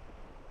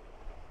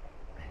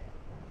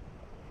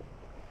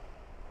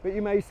 But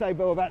you may say,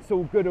 well, that's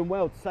all good and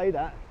well to say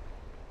that,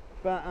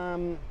 but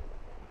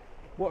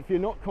what if you're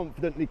not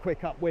confidently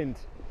quick upwind?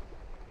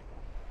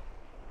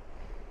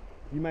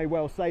 You may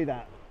well say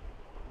that.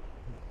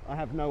 I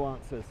have no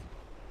answers.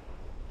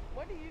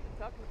 What are you even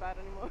talking about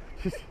anymore?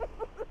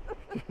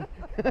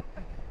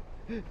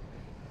 These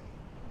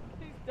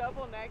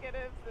double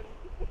negatives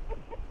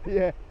and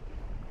Yeah.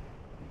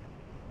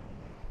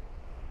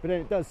 But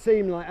then it does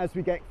seem like as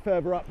we get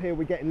further up here,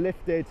 we're getting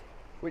lifted,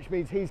 which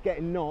means he's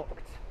getting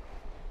knocked,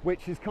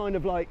 which is kind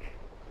of like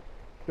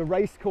the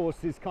race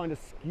course is kind of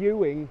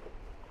skewing,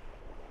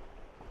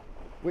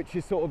 which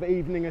is sort of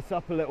evening us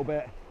up a little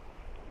bit.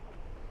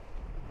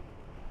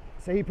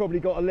 So he probably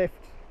got a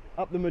lift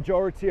up the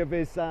majority of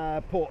his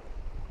port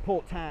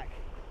tack.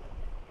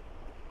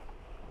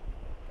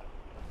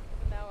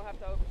 now we'll have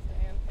to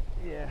overstand.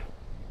 Yeah.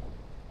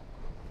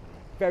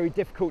 Very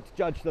difficult to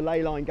judge the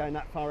ley line going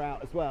that far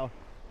out as well,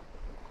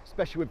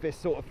 especially with this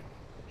sort of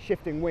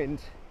shifting wind.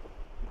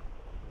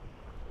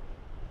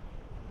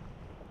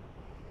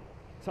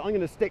 So I'm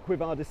going to stick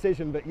with our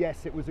decision, but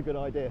yes, it was a good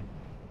idea.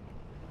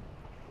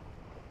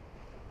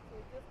 So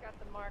we just got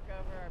the mark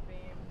over our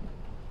beam.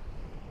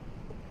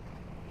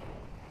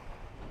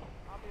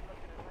 I'll be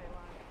looking at ley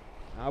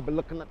lines. I'll be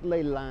looking at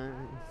ley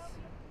lines.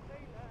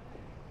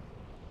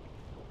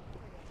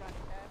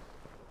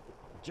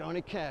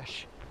 Johnny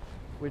Cash.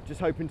 We're just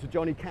hoping to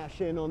Johnny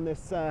Cash in on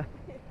this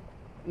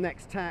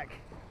next tack.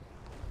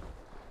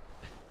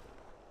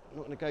 I'm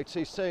not going to go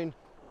too soon.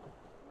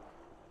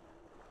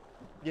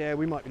 Yeah,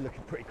 we might be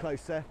looking pretty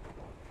close there.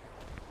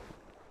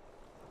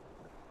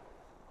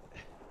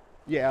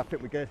 Yeah, I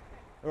think we're good.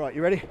 All right,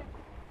 you ready?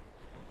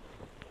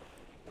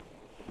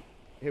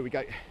 Here we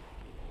go.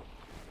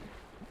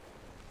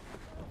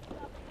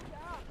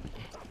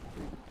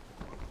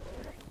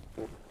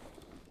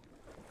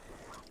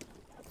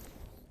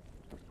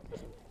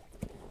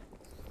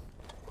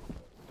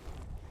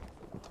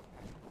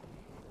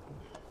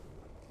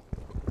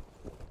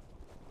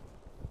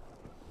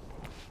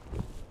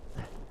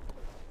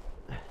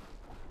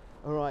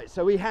 All right,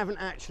 so we haven't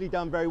actually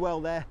done very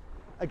well there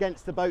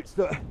against the boats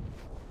that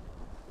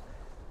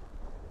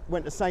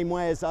went the same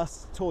way as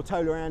us,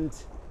 Tortola, and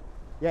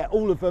yeah,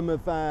 all of them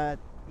have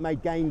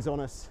made gains on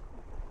us,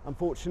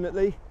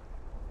 unfortunately.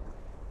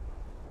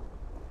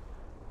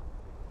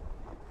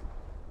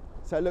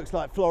 So it looks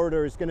like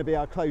Florida is going to be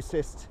our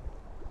closest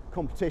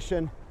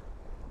competition.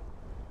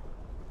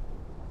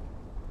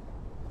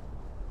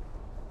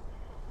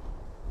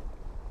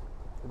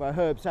 Although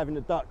Herb's having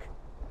a duck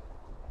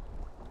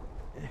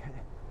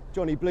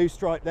Johnny Blue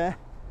Stripe there.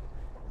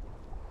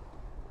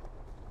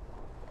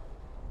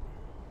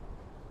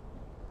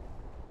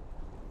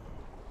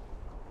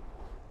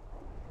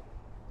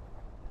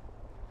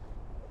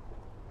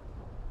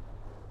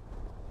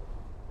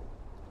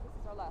 This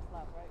is our last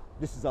lap,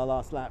 right? This is our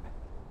last lap.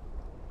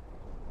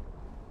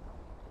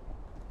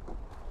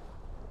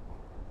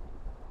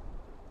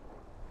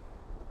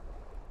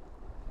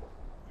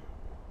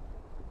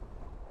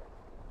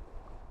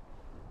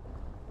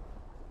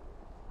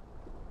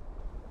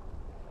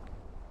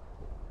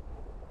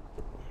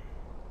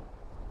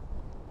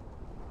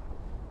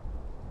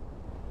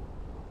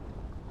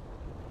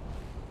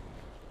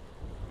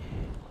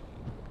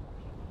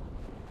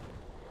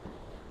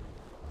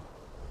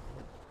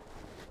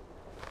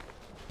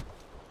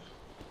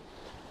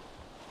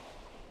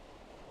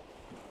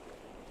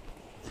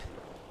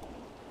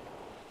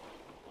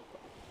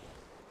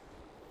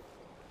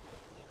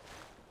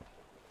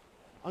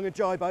 I'm going to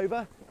jibe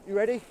over. You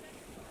ready?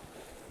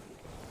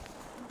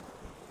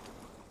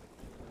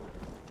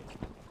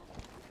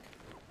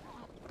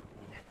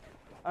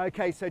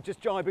 Okay, so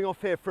just jibing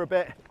off here for a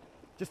bit,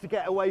 just to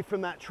get away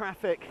from that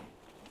traffic,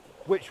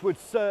 which would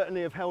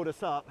certainly have held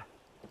us up.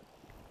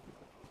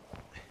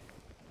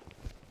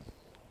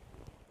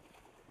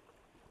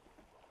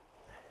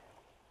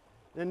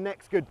 The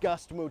next good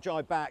gust and we'll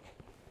jibe back,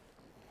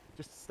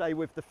 just to stay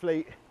with the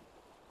fleet.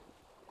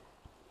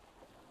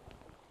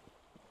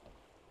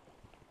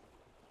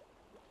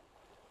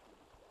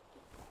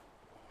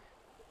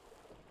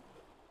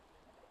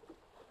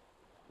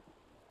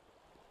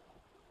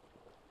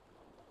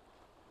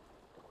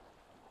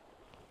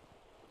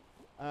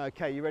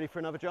 Okay, you ready for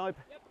another jibe?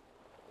 Yep.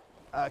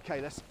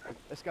 Okay, let's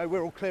go.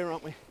 We're all clear,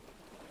 aren't we?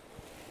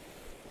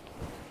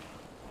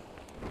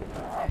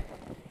 I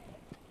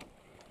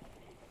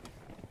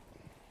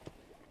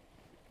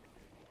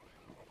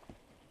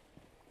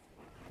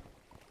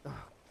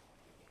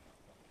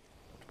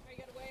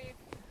got a wave.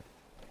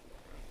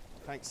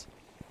 Thanks.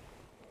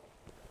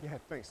 Yeah,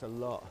 thanks a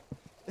lot.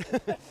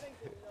 Thanks a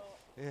lot.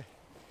 Yeah.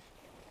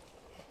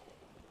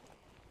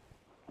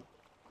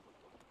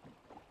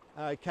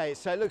 Okay,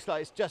 so it looks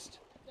like it's just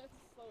Just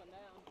slowing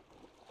down.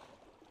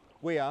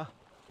 we are.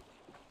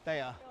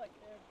 They are. I feel like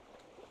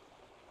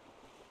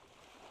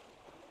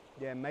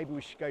they're. Yeah, maybe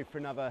we should go for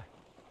another.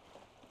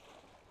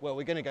 Well,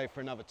 we're going to go for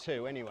another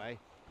 2 anyway.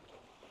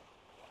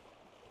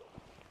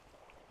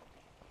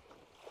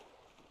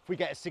 If we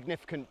get a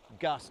significant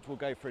gust, we'll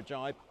go for a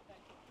jibe.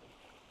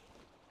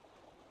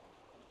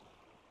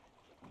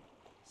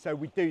 So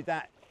we do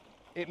that.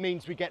 It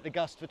means we get the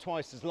gust for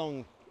twice as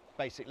long,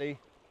 basically,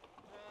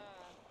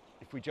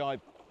 if we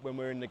jibe when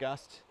we're in the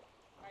gust.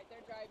 Alright, they're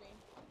driving.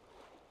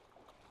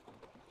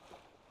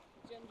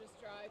 Jim just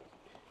drived.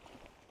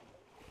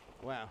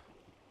 Wow.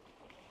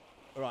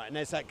 All right, and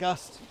there's that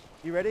gust.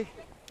 You ready?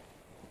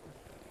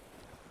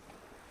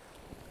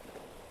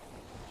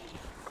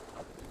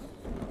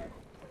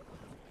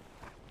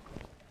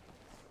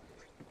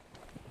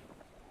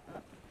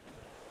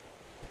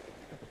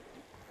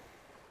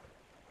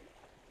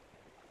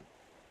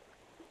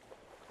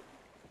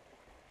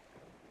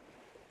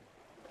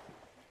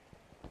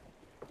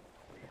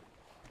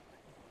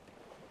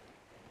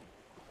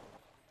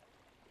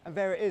 And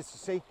there it is, you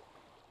see.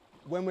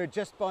 When we're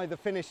just by the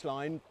finish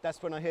line,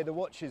 that's when I hear the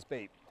watches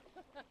beep.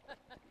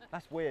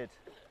 That's weird.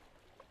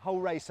 Whole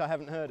race I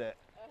haven't heard it.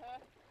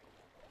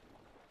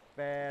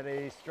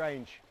 Very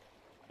strange.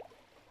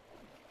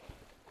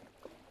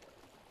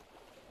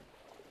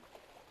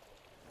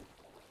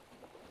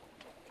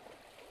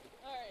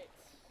 Alright.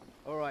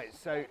 All right,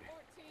 so 14,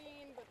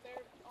 but they're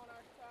on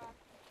our track.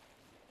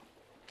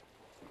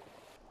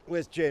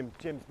 where's Jim?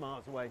 Jim's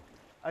miles away.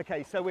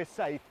 Okay, so we're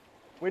safe.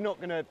 We're not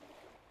going to,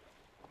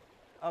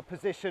 our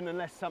position,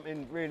 unless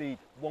something really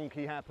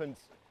wonky happens,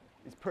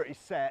 is pretty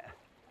set.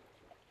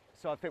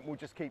 So I think we'll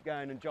just keep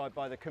going and jibe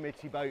by the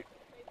committee boat.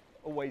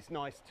 Always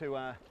nice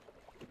to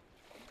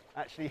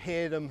actually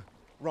hear them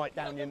right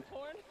down your...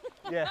 Horn?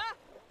 Yeah,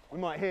 we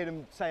might hear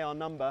them say our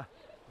number.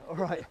 All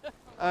right,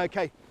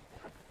 okay.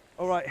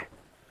 All right,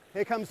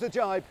 here comes the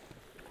jibe.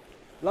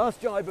 Last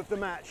jibe of the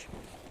match.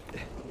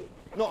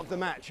 Not of the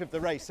match, of the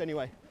race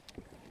anyway.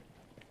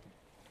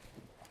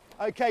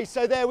 Okay,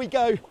 so there we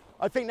go.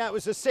 I think that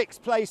was a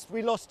 6th place.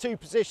 We lost 2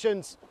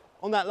 positions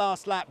on that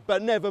last lap,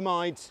 but never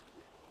mind.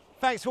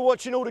 Thanks for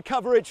watching all the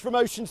coverage from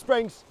Ocean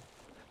Springs.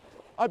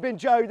 I've been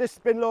Joe, this has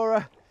been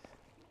Laura.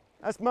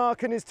 That's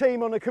Mark and his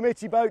team on the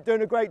committee boat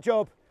doing a great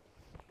job.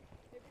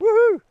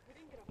 Woohoo! We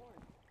didn't get a horn.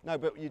 No,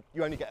 but you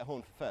only get a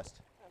horn for first.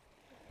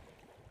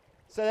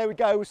 So there we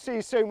go. We'll see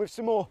you soon with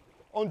some more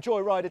on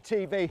Joyrider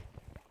TV,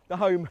 the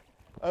home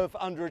of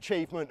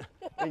underachievement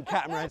in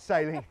catamaran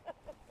sailing.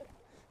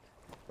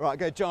 Right,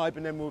 go jibe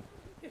and then we'll